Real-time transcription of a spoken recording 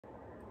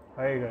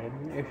Hi guys,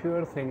 if you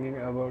are thinking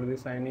about the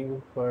signing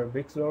up for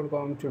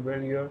Wix.com to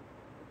build your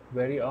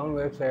very own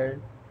website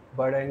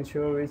but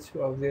unsure which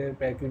of the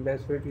package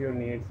best fit your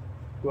needs,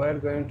 you are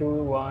going to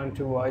want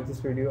to watch this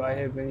video. I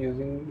have been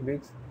using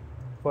Wix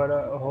for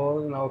a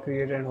whole now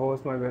create and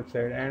host my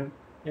website, and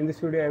in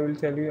this video I will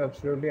tell you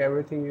absolutely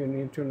everything you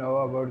need to know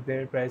about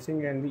their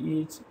pricing and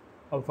each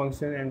of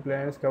function and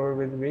plans covered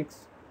with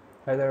Wix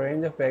has a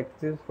range of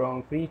packages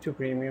from free to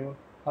premium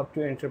up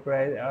to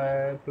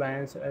enterprise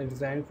plans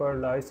designed for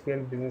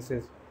large-scale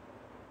businesses.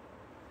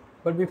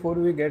 But before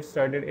we get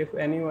started, if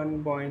any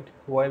one point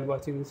while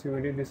watching this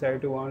video decide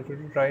to want to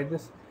try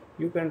this,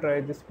 you can try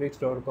this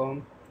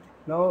Wix.com.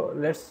 Now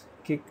let's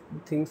kick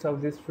things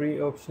off this free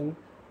option.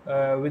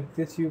 With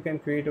this, you can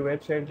create a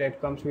website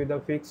that comes with a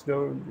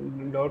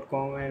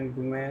Wix.com and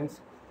domains.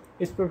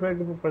 It's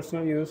perfect for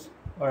personal use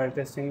or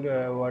testing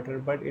the water,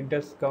 but it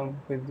does come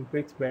with the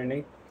fixed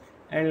branding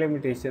and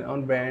limitation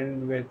on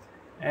bandwidth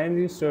and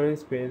the storage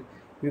space.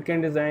 You can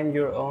design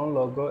your own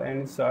logo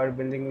and start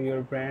building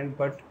your brand,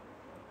 but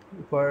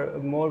for a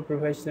more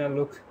professional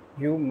look,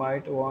 you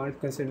might want to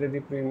consider the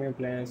premium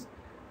plans.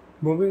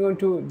 Moving on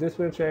to this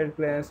website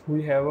plans,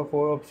 we have a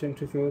four options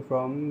to choose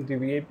from. The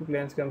VIP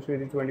plans comes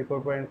with the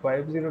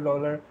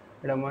 $24.50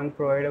 a month,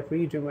 provide a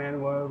free domain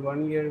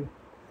 1 year,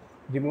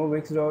 remove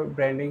Wix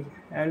branding,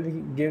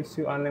 and gives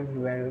you unlimited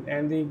bandwidth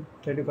and the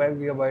 35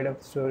 gigabyte of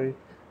storage,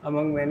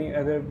 among many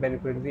other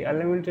benefits. The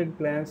unlimited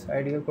plans,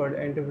 ideal for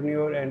the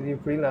entrepreneur and the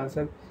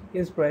freelancer,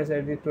 is priced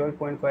at the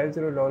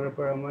 $12.50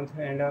 per month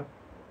and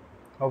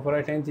offer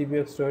a 10 GB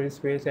of storage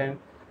space and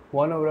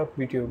 1 hour of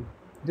YouTube.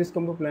 This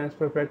combo plan is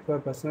perfect for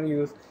personal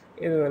use,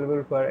 is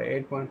available for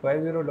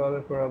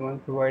 $8.50 per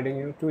month, providing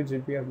you 2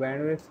 GB of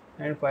bandwidth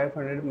and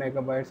 500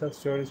 megabytes of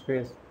storage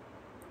space.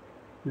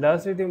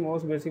 Lastly, the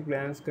most basic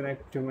plans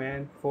connect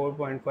domain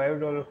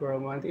 $4.5 per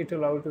month. It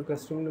allows to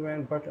custom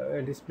domain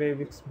but display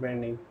Wix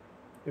branding.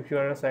 If you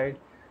are a site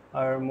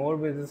are more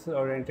business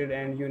oriented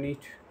and you need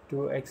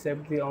to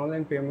accept the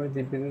online payment,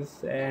 the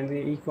business and the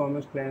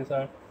e-commerce plans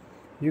are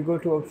you go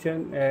to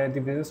option the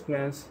business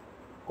plans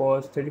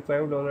cost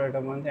 $35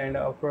 a month and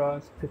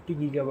offer 50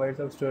 gigabytes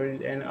of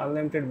storage and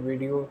unlimited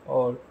video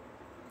or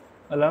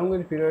along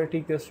with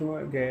priority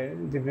customer care.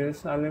 The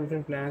business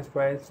unlimited plans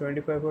price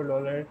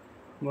 $25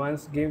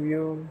 months give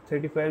you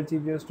 35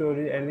 GB of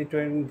storage and the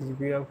 20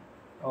 GB of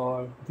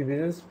or the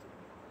business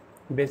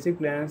basic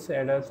plans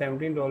at a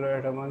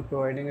 $17 a month,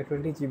 providing a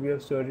 20 GB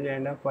of storage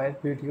and a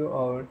 5 video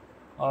hour.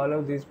 All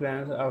of these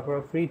plans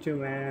offer free to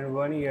man and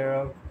 1 year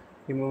of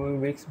removing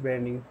Wix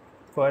branding.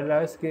 For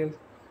large scale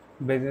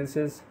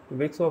businesses,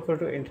 Wix offer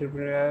to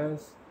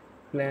entrepreneurs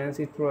plans.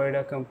 It provides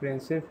a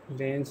comprehensive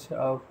range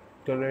of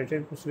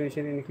tolerated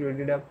solutions,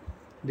 including a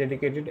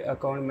dedicated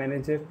account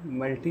manager,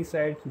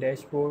 multi-site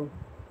dashboard,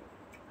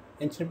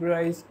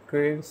 enterprise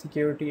grade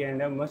security,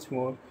 and much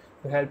more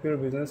to help your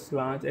business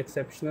launch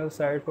exceptional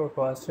site for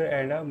faster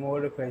and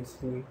more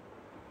efficiently.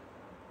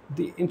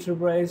 The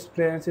enterprise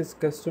plan is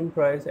custom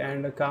priced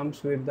and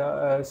comes with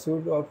a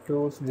suite of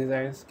tools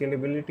designed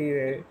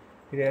scalability,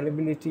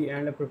 reliability,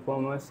 and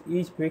performance.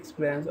 Each Wix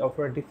plans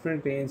offer a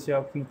different range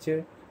of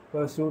features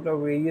for a suite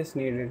of various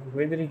needed,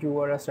 whether you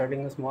are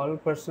starting a small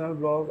personal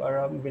blog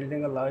or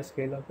building a large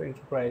scale of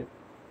enterprise.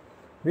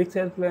 Wix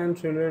has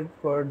plans tailored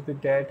for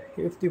that.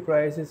 If the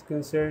price is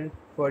concerned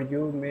for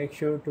you, make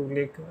sure to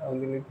click on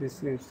the link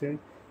description.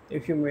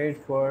 If you made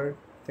for,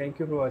 thank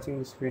you for watching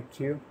this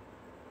video.